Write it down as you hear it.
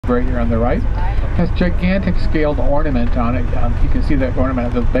right here on the right. Has gigantic scaled ornament on it. You can see that ornament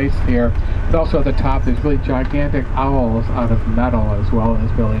at the base here, but also at the top there's really gigantic owls out of metal as well in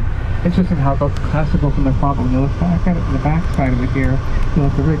this building. Interesting how it goes classical from the front, but when you look back at it from the back side of it here, you'll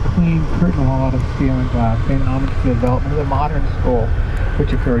have a very clean curtain wall out of steel and glass, paying homage to the development of the modern school,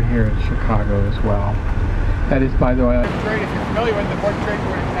 which occurred here in Chicago as well. That is, by the way, if you're familiar with the Ford Trade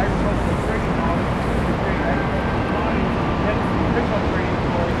Board agricultural trading hall, it's a great agricultural line, and it's the original trading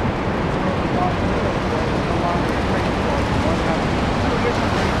floor.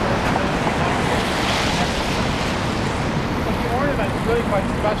 But the ornament is really quite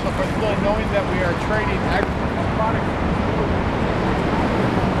special, because really knowing that we are trading